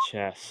found a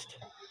chest.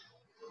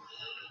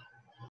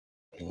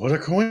 What a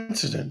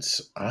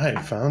coincidence. I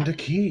found a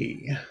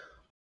key.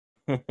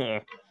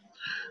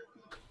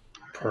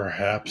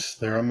 Perhaps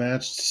they're a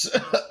match.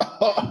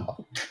 Oh,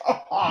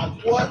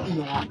 God, what in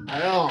the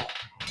hell?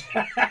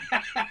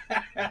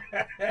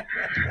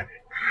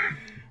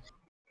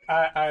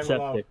 I septic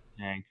love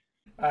tank.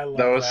 I love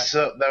That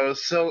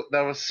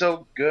was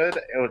so good.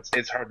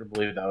 It's hard to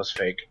believe that was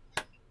fake.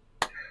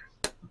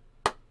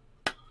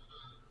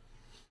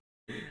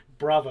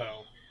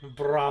 Bravo.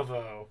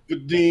 Bravo.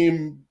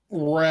 Vadim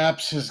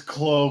wraps his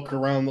cloak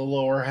around the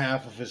lower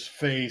half of his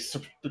face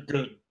a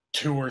good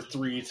 2 or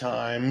 3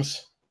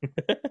 times.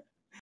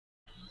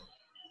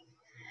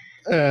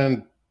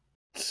 And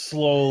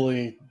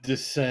slowly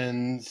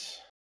descends.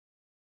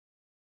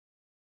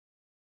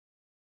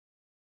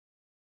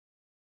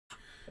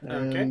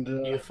 Okay, And,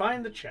 you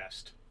find the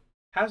chest.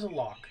 Has a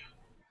lock.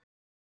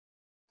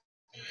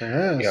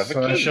 Yes,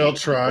 I shall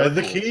try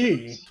the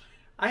key.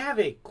 I have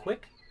a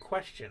quick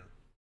question.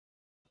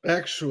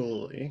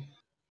 Actually.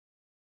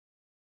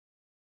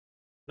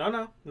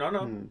 No.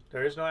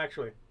 There is no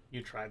actually.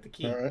 You tried the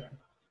key. All right.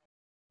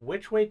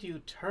 Which way do you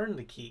turn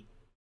the key?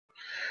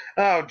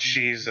 Oh,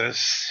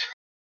 Jesus.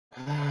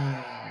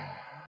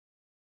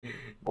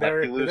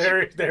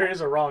 There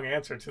is a wrong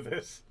answer to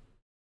this.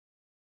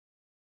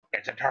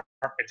 It's a tarp.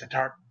 It's a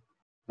tarp.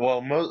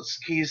 Well,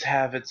 most keys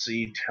have it so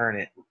you turn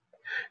it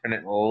and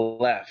it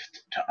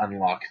left to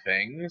unlock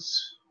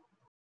things.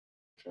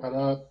 Shut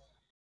up.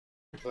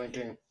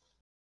 Thinking.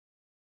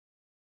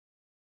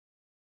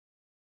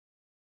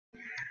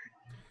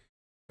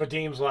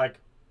 Vadim's like,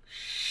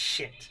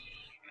 shit.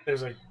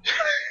 There's a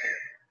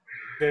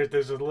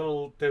there's a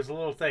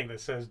little thing that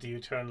says, do you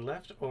turn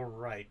left or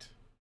right?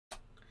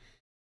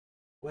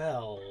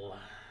 Well,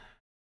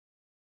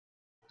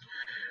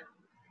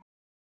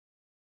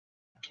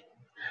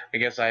 I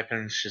guess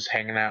Ipin's just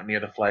hanging out near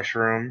the flesh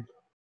room.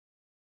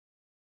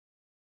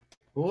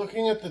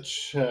 Looking at the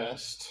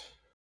chest,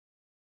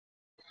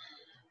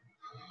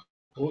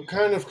 what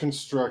kind of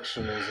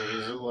construction is it?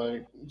 Is it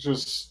like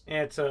just...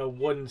 it's a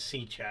wooden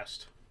sea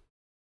chest.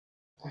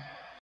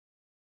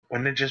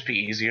 Wouldn't it just be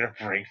easier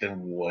to break than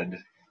wood?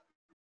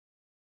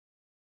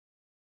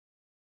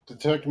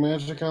 Detect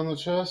magic on the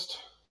chest?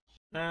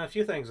 A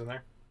few things in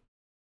there.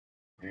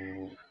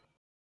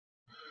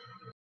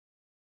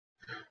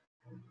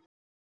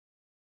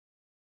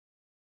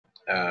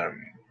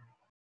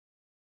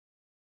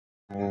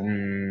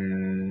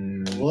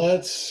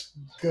 Let's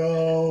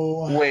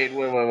go. Wait.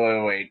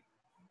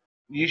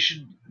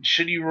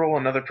 Should you roll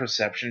another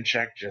perception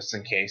check just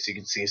in case you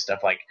can see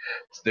stuff like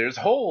there's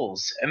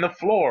holes in the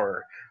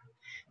floor.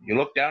 You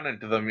look down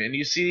into them and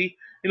you see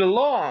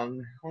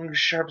long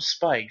sharp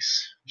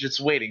spikes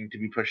just waiting to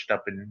be pushed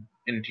up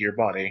into your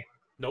body.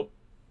 Nope.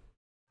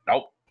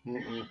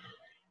 Mm-mm.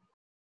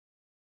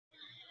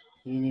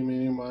 Eeny,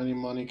 meeny, miny,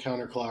 money,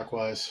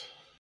 counterclockwise.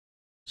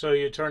 So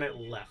you turn it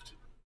left.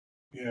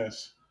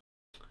 Yes.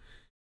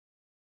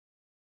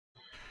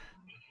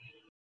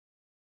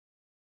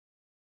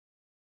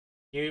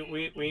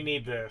 We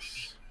need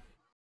this.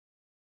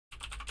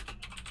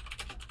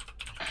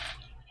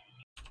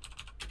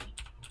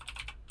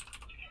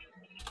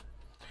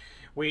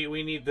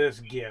 We need this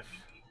GIF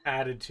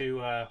added to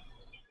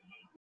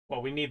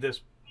well, we need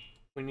this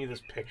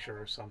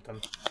picture or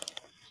something.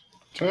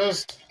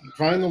 Just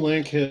find the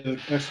link, hit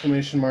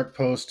exclamation mark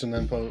post, and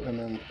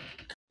then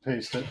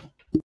paste it.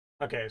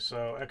 Okay,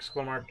 so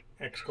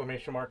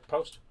exclamation mark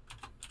post.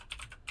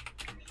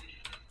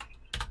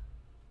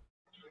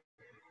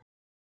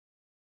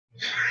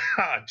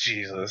 Ah,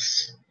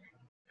 Jesus.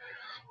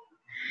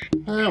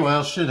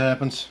 well, shit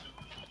happens.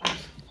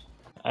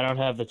 I don't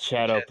have the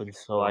chat open,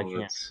 so I can't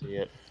It's- see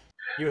it.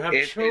 You have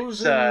It's,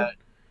 chosen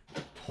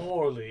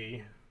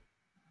poorly.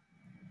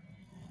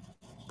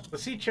 The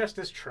sea chest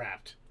is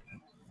trapped.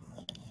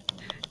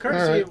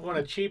 Courtesy Alright. of one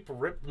of Cheap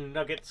Rip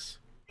Nugget's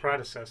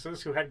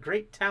predecessors who had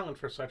great talent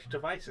for such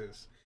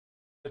devices.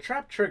 The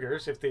trap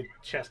triggers if the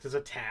chest is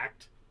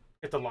attacked,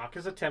 if the lock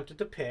is attempted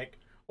to pick,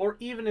 or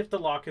even if the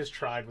lock is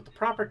tried with the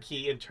proper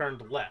key and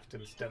turned left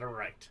instead of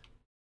right.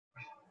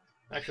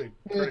 Actually,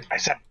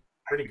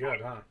 pretty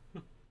good, huh?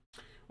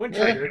 When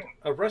triggered,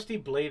 a rusty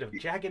blade of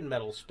jagged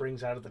metal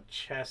springs out of the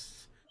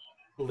chest's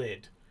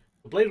lid.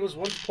 The blade was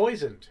once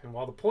poisoned, and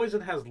while the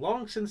poison has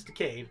long since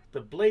decayed,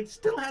 the blade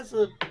still has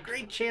a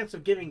great chance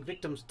of giving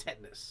victims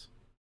tetanus.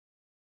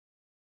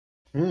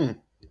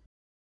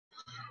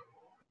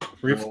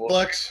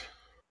 Reflex.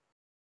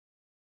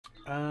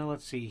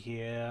 Let's see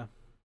here.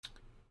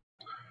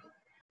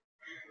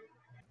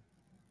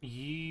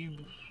 It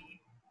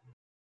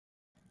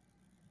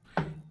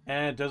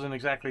doesn't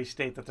exactly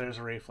state that there's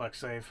a reflex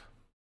save.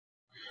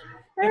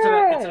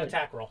 It's an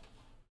attack roll.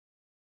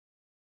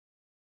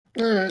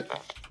 Alright.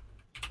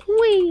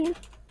 Wee.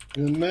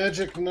 The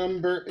magic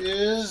number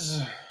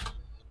is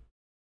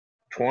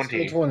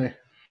 20. 20.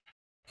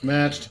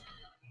 Matched.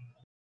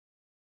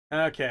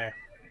 Okay.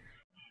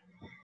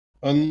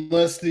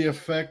 Unless the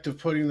effect of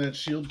putting that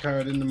shield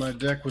card into my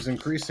deck was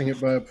increasing it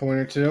by a point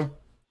or two.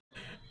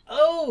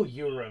 Oh,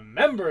 you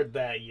remembered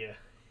that, you.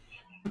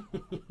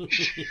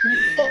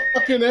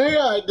 Fucking A,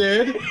 I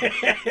did.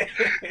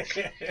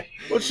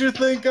 What you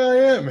think I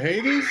am,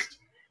 Hades?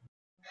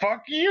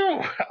 Fuck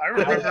you! I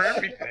remember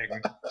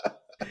everything.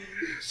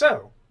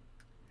 So,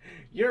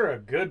 you're a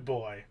good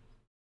boy.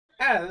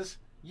 As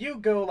you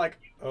go like,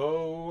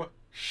 oh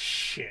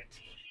shit.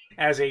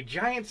 As a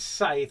giant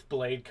scythe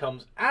blade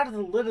comes out of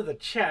the lid of the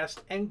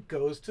chest and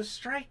goes to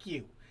strike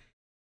you.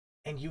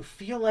 And you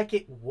feel like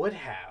it would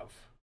have.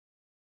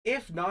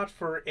 If not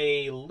for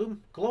a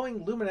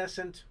glowing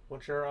luminescent,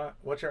 what's your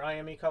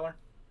IME color?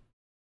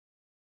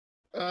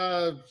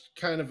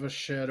 Kind of a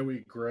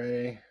shadowy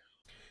gray.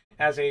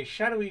 As a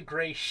shadowy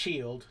gray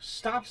shield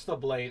stops the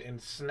blade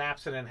and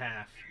snaps it in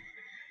half.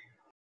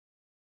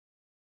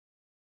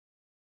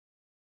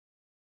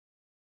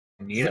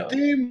 Yeah.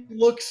 Vadim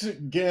looks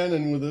at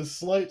Gannon with a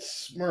slight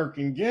smirk,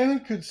 and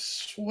Gannon could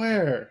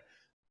swear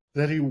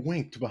that he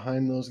winked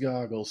behind those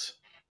goggles.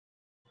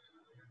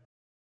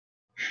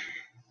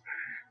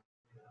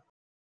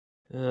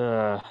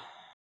 Been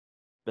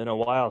a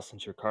while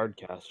since your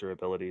CardCaster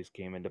abilities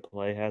came into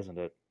play, hasn't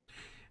it?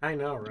 I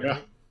know,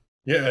 right?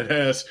 Yeah, it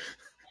has.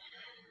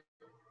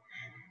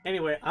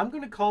 Anyway, I'm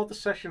going to call the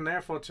session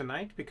there for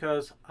tonight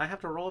because I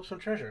have to roll up some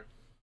treasure.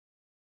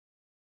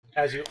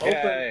 As you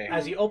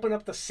open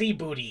up the sea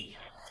booty,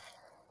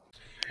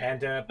 and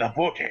The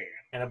booty.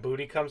 and a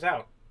booty comes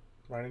out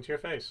right into your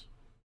face.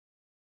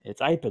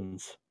 It's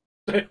Ipin's.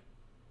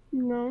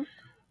 No.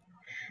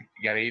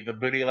 You gotta eat the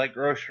booty like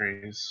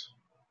groceries.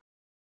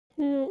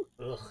 No.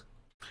 Ugh.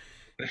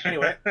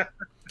 Anyway,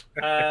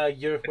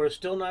 we're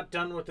still not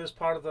done with this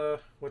part of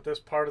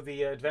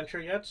the adventure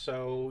yet,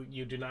 so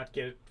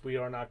we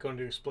are not going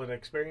to split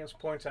experience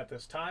points at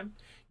this time.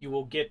 You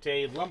will get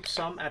a lump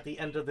sum at the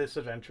end of this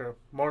adventure.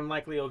 More than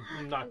likely, it'll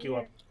knock you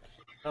up.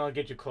 I'll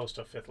get you close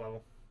to 5th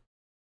level.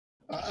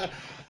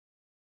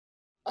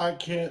 I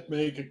can't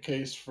make a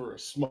case for a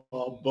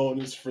small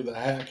bonus for the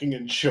hacking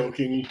and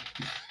choking.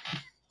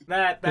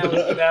 That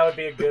would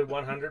be a good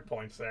 100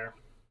 points there.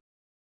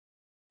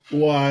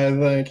 Why,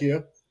 thank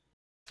you.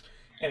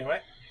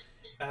 Anyway,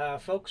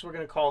 folks, we're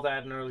going to call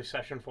that an early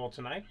session for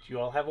tonight. You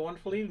all have a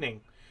wonderful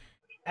evening.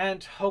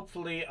 And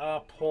hopefully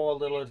our poor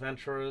little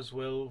adventurers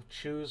will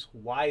choose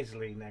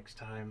wisely next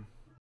time.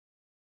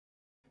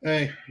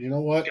 Hey, you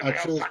know what? I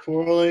chose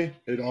poorly.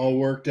 It all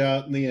worked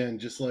out in the end,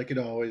 just like it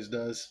always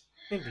does.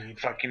 Indeed.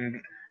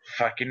 Fucking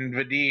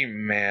Vadim,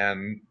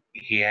 man.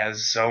 He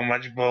has so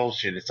much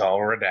bullshit, it's all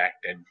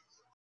redacted.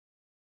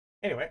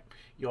 Anyway,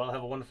 you all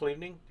have a wonderful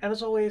evening. And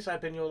as always, I've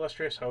been your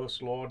illustrious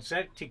host, Lord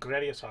Zed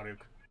Tigredius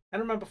Haruk.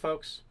 And remember,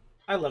 folks,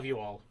 I love you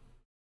all.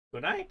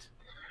 Good night.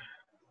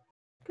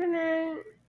 Good night.